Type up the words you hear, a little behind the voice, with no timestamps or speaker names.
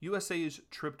USA's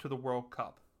trip to the World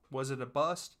Cup. Was it a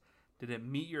bust? Did it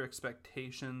meet your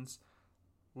expectations?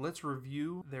 Let's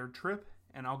review their trip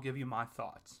and I'll give you my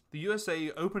thoughts. The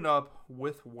USA opened up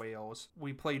with Wales.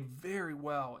 We played very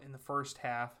well in the first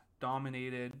half,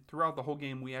 dominated. Throughout the whole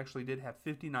game, we actually did have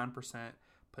 59%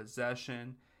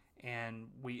 possession, and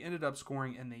we ended up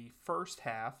scoring in the first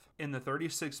half in the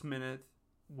 36th minute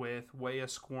with Weah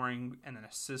scoring and an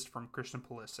assist from Christian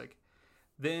Pulisic.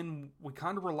 Then we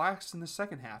kind of relaxed in the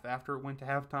second half. After it went to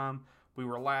halftime, we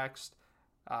relaxed.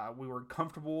 We were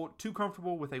too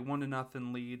comfortable with a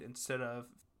 1-0 lead. Instead of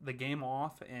the game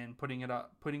off and putting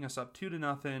us up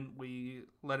 2-0, we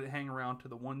let it hang around to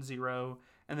the 1-0.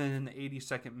 And then in the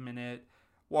 82nd minute,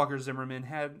 Walker Zimmerman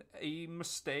had a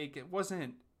mistake. It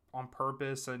wasn't on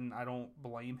purpose, and I don't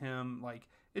blame him.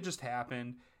 It just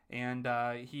happened. And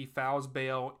he fouls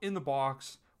Bale in the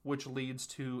box, which leads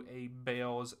to a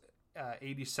Bale's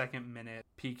 82nd minute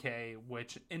PK,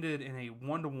 which ended in a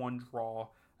 1-1 draw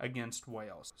against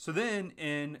Wales. So then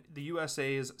in the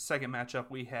USA's second matchup,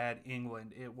 we had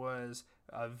England. It was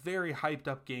a very hyped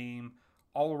up game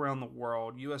all around the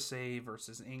world. USA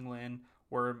versus England,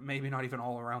 or maybe not even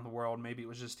all around the world. Maybe it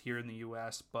was just here in the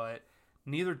US, but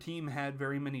neither team had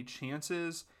very many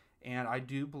chances. And I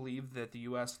do believe that the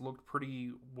US looked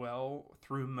pretty well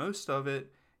through most of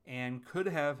it and could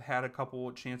have had a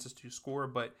couple chances to score,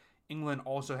 but England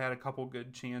also had a couple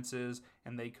good chances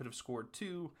and they could have scored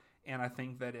too. And I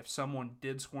think that if someone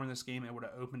did score in this game, it would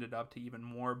have opened it up to even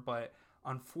more. But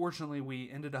unfortunately,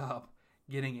 we ended up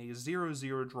getting a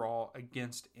 0-0 draw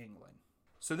against England.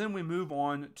 So then we move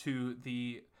on to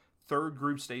the third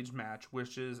group stage match,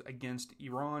 which is against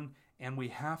Iran, and we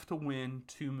have to win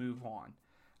to move on.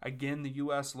 Again, the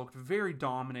U.S. looked very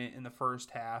dominant in the first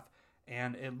half,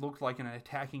 and it looked like an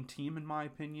attacking team in my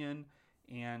opinion,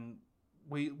 and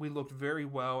we looked very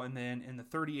well. And then in the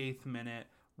 38th minute,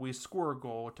 we score a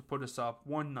goal to put us up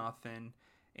 1-0,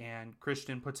 and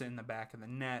Christian puts it in the back of the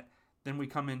net. Then we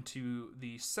come into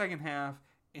the second half,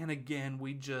 and again,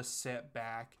 we just sat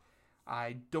back.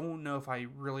 I don't know if I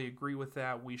really agree with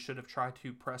that. We should have tried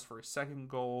to press for a second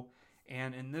goal,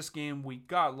 and in this game, we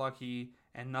got lucky,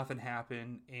 and nothing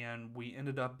happened, and we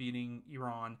ended up beating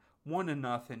Iran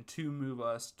 1-0 to move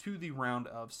us to the round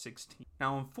of 16.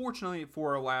 Now, unfortunately,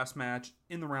 for our last match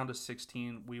in the round of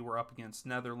 16, we were up against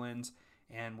Netherlands,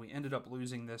 and we ended up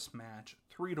losing this match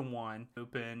 3-1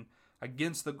 open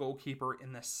against the goalkeeper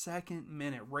in the second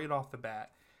minute right off the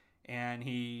bat. And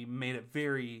he made it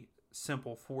very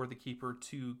simple for the keeper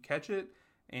to catch it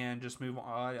and just move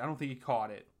on. I don't think he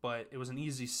caught it, but it was an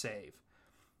easy save.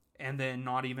 And then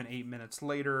not even 8 minutes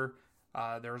later,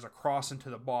 there was a cross into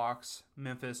the box.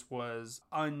 Memphis was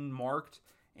unmarked,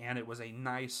 and it was a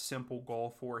nice, simple goal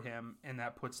for him, and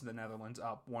that puts the Netherlands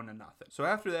up 1-0. So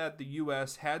after that, the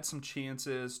U.S. had some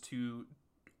chances to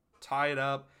tie it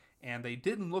up, and they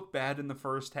didn't look bad in the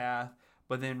first half,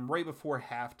 but then right before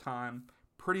halftime,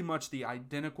 pretty much the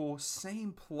identical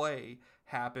same play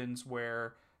happens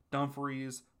where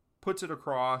Dumfries puts it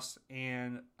across,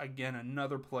 and again,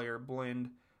 another player,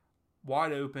 Blind,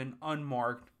 wide open,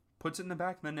 unmarked, puts it in the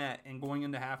back of the net, and going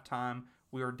into halftime,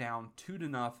 we are down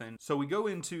 2-0. So we go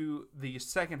into the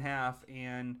second half,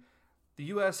 and the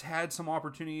U.S. had some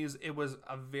opportunities. It was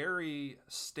a very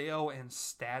stale and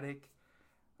static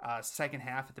second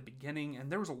half at the beginning,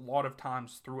 and there was a lot of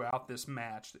times throughout this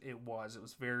match it was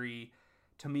very,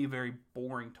 to me, very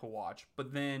boring to watch.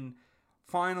 But then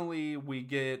finally we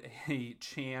get a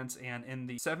chance, and in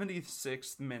the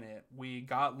 76th minute, we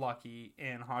got lucky,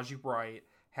 and Haji Bright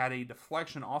had a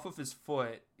deflection off of his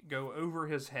foot go over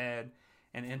his head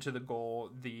and into the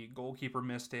goal. The goalkeeper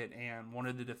missed it, and one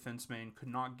of the defensemen could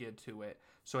not get to it.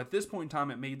 So at this point in time,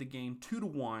 it made the game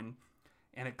 2-1,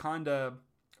 and it kind of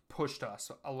pushed us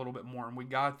a little bit more, and we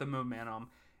got the momentum,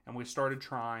 and we started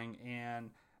trying.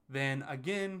 And then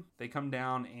again, they come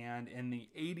down, and in the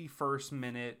 81st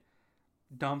minute,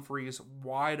 Dumfries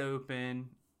wide open,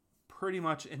 pretty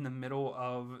much in the middle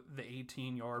of the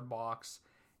 18-yard box,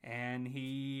 and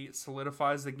he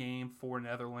solidifies the game for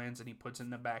Netherlands, and he puts it in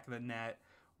the back of the net,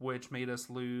 which made us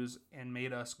lose and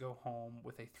made us go home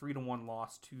with a 3-1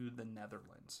 loss to the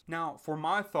Netherlands. Now, for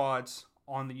my thoughts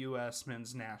on the U.S.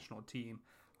 men's national team,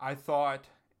 I thought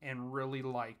and really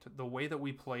liked the way that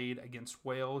we played against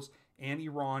Wales and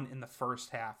Iran in the first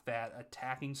half, that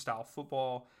attacking style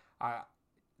football.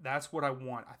 That's what I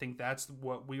want. I think that's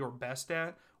what we are best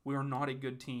at. We are not a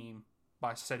good team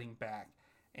by setting back.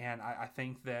 And I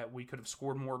think that we could have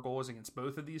scored more goals against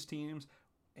both of these teams.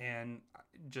 And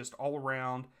just all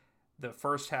around, the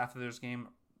first half of this game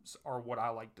are what I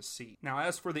like to see. Now,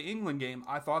 as for the England game,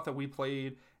 I thought that we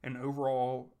played an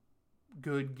overall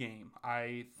good game.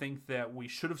 I think that we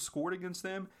should have scored against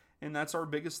them, and that's our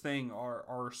biggest thing.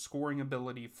 Our scoring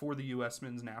ability for the U.S.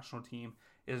 men's national team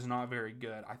is not very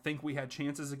good. I think we had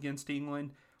chances against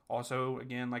England. Also,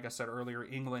 again, like I said earlier,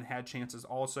 England had chances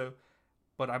also,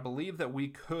 but I believe that we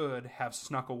could have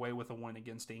snuck away with a win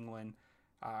against England.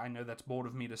 I know that's bold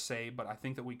of me to say, but I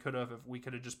think that we could have if we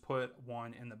could have just put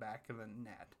one in the back of the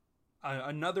net.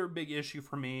 Another big issue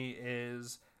for me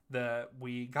is that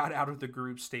we got out of the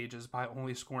group stages by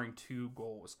only scoring 2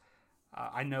 goals.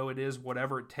 I know it is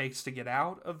whatever it takes to get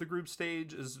out of the group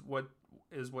stage is what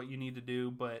you need to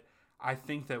do, but I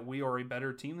think that we are a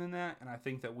better team than that, and I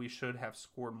think that we should have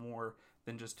scored more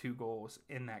than just 2 goals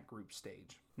in that group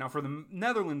stage. Now, for the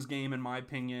Netherlands game, in my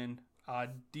opinion,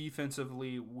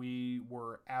 defensively, we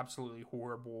were absolutely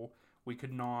horrible. We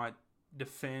could not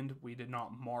defend. We did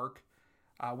not mark.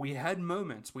 We had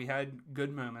moments. We had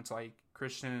good moments, like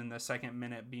Christian in the second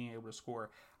minute being able to score.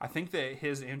 I think that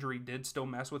his injury did still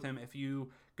mess with him. If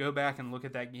you go back and look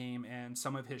at that game and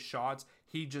some of his shots,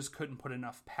 he just couldn't put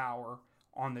enough power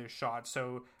on those shots.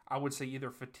 So I would say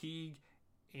either fatigue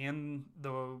and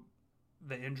the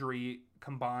injury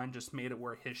combined just made it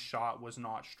where his shot was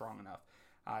not strong enough.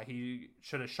 He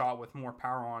should have shot with more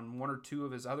power on 1 or 2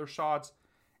 of his other shots,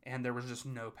 and there was just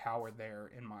no power there,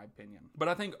 in my opinion. But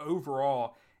I think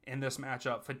overall in this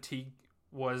matchup, fatigue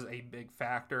was a big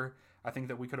factor. I think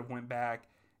that we could have went back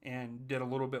and did a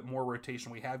little bit more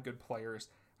rotation. We have good players.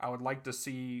 I would like to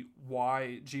see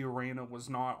why Gio Reyna was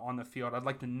not on the field. I'd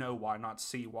like to know why, not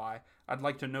see why. I'd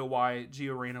like to know why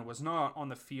Gio Reyna was not on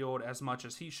the field as much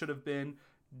as he should have been.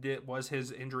 Was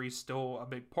his injury still a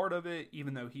big part of it,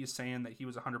 even though he's saying that he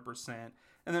was 100%?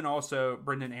 And then also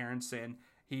Brenden Aaronson,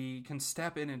 he can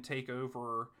step in and take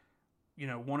over,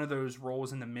 one of those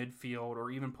roles in the midfield, or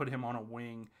even put him on a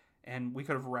wing, and we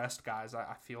could have rest guys,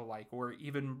 I feel like, or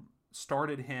even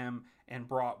started him and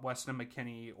brought Weston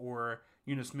McKennie or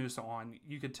Yunus Musa on.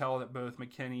 You could tell that both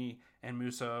McKennie and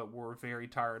Musa were very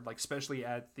tired, like especially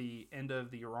at the end of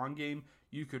the Iran game.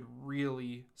 You could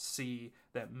really see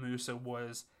that Musa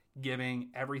was giving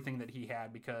everything that he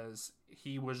had, because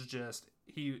he was just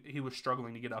he was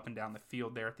struggling to get up and down the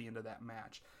field there at the end of that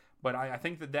match. But I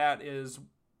think that is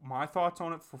my thoughts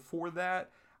on it for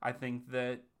that. I think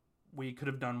that we could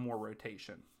have done more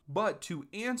rotation. But to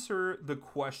answer the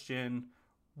question,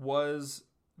 was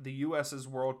the U.S.'s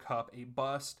World Cup a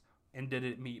bust, and did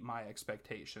it meet my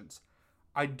expectations?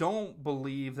 I don't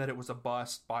believe that it was a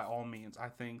bust by all means. I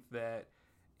think that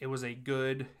it was a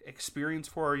good experience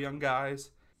for our young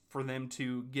guys, for them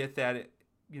to get that,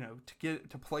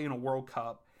 to play in a World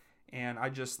Cup. And I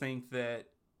just think that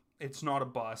it's not a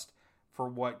bust for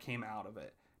what came out of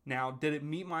it. Now, did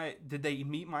they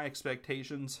meet my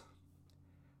expectations?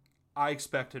 I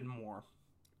expected more.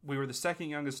 We were the second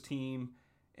youngest team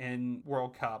in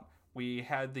World Cup. We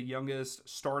had the youngest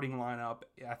starting lineup,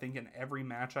 I think, in every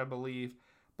match, I believe.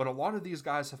 But a lot of these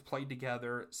guys have played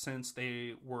together since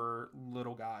they were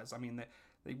little guys. I mean,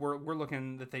 we're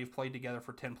looking that they've played together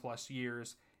for 10 plus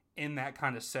years in that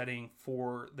kind of setting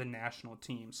for the national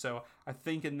team. So I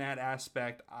think in that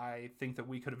aspect, I think that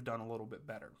we could have done a little bit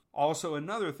better. Also,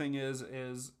 another thing is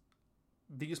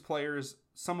these players,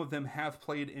 some of them have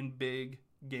played in big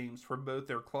games for both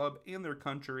their club and their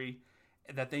country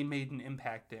that they made an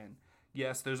impact in.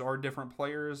 Yes, those are different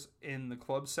players in the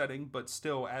club setting, but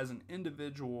still, as an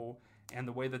individual and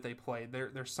the way that they play,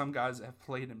 there's some guys that have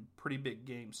played in pretty big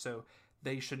games, so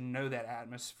they should know that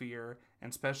atmosphere,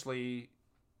 and especially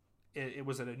it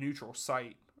was at a neutral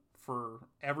site for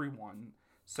everyone,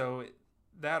 so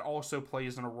that also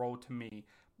plays in a role to me.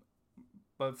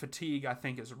 But fatigue, I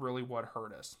think, is really what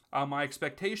hurt us. My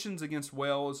expectations against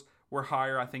Wales were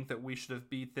higher. I think that we should have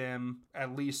beat them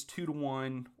at least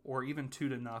 2-1 or even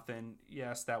 2-0.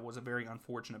 Yes, that was a very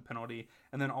unfortunate penalty.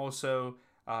 And then also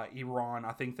Iran,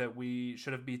 I think that we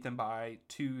should have beat them by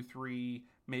 2, 3,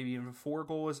 maybe even 4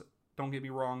 goals. Don't get me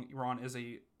wrong, Iran is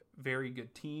a very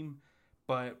good team,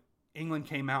 but England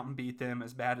came out and beat them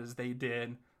as bad as they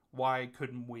did. Why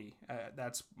couldn't we?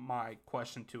 That's my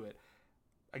question to it.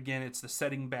 Again, it's the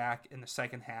setting back in the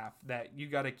second half that you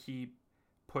got to keep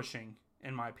pushing,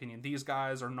 in my opinion. These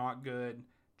guys are not good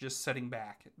just setting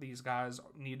back. These guys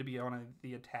need to be on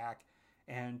the attack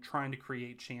and trying to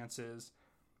create chances.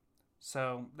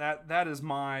 So that is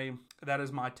my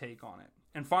take on it.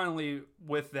 And finally,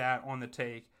 with that on the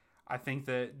take, I think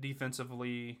that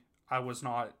defensively, I was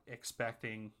not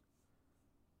expecting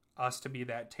us to be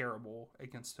that terrible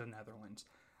against the Netherlands.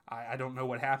 I don't know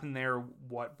what happened there,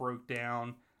 what broke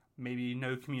down, maybe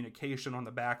no communication on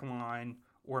the back line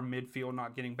or midfield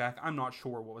not getting back. I'm not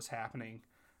sure what was happening,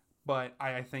 but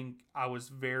I think I was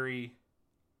very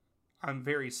I'm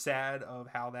very sad of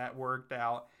how that worked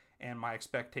out, and my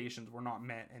expectations were not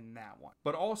met in that one.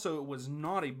 But also, it was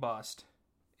not a bust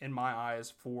in my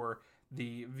eyes for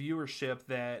the viewership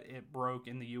that it broke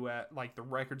in the U.S., like the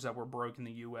records that were broke in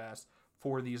the U.S.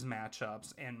 for these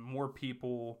matchups, and more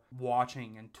people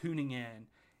watching and tuning in.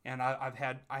 And I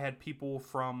had people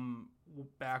from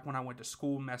back when I went to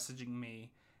school messaging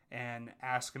me and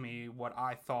asking me what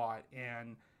I thought,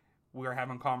 and we were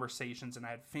having conversations, and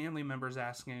I had family members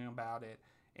asking about it,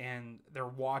 and they're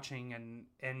watching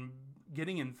and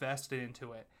getting invested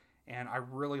into it. And I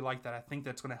really like that. I think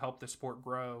that's going to help the sport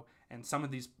grow. And some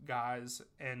of these guys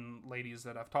and ladies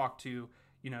that I've talked to,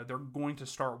 they're going to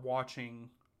start watching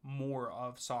more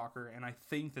of soccer. And I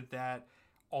think that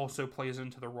also plays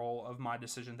into the role of my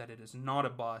decision that it is not a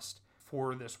bust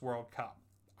for this World Cup.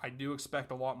 I do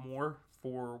expect a lot more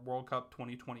for World Cup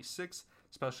 2026,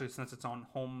 especially since it's on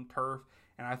home turf.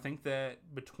 And I think that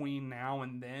between now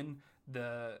and then,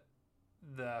 the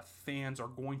fans are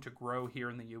going to grow here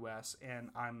in the U.S., and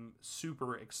I'm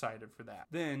super excited for that.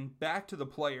 Then back to the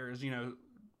players,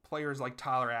 players like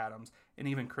Tyler Adams and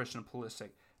even Christian Pulisic.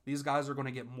 These guys are going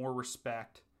to get more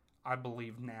respect, I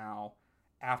believe, now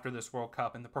after this World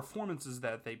Cup and the performances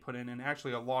that they put in. And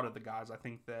actually, a lot of the guys, I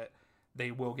think that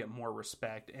they will get more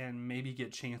respect and maybe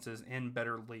get chances in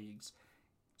better leagues.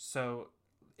 So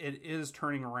it is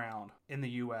turning around in the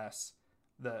U.S.,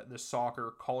 the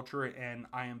soccer culture, and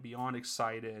I am beyond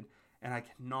excited, and I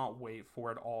cannot wait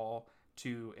for it all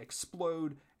to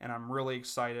explode, and I'm really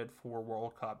excited for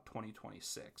World Cup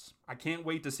 2026. I can't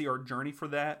wait to see our journey for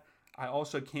that. I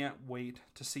also can't wait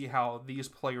to see how these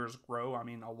players grow. I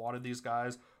mean, a lot of these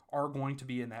guys are going to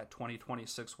be in that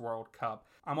 2026 World Cup.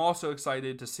 I'm also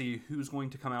excited to see who's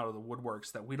going to come out of the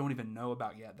woodworks that we don't even know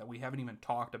about yet, that we haven't even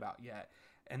talked about yet,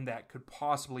 and that could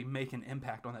possibly make an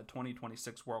impact on that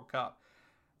 2026 World Cup.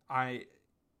 I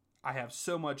have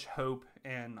so much hope,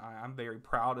 and I'm very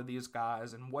proud of these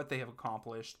guys and what they have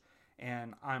accomplished.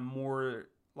 And I'm more,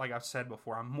 like I've said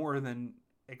before, I'm more than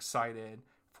excited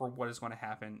for what is going to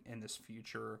happen in this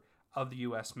future of the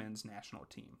U.S. men's national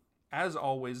team. As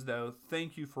always, though,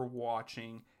 thank you for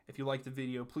watching. If you like the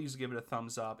video, please give it a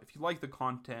thumbs up. If you like the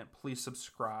content, please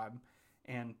subscribe,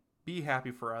 and be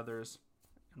happy for others.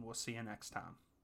 And we'll see you next time.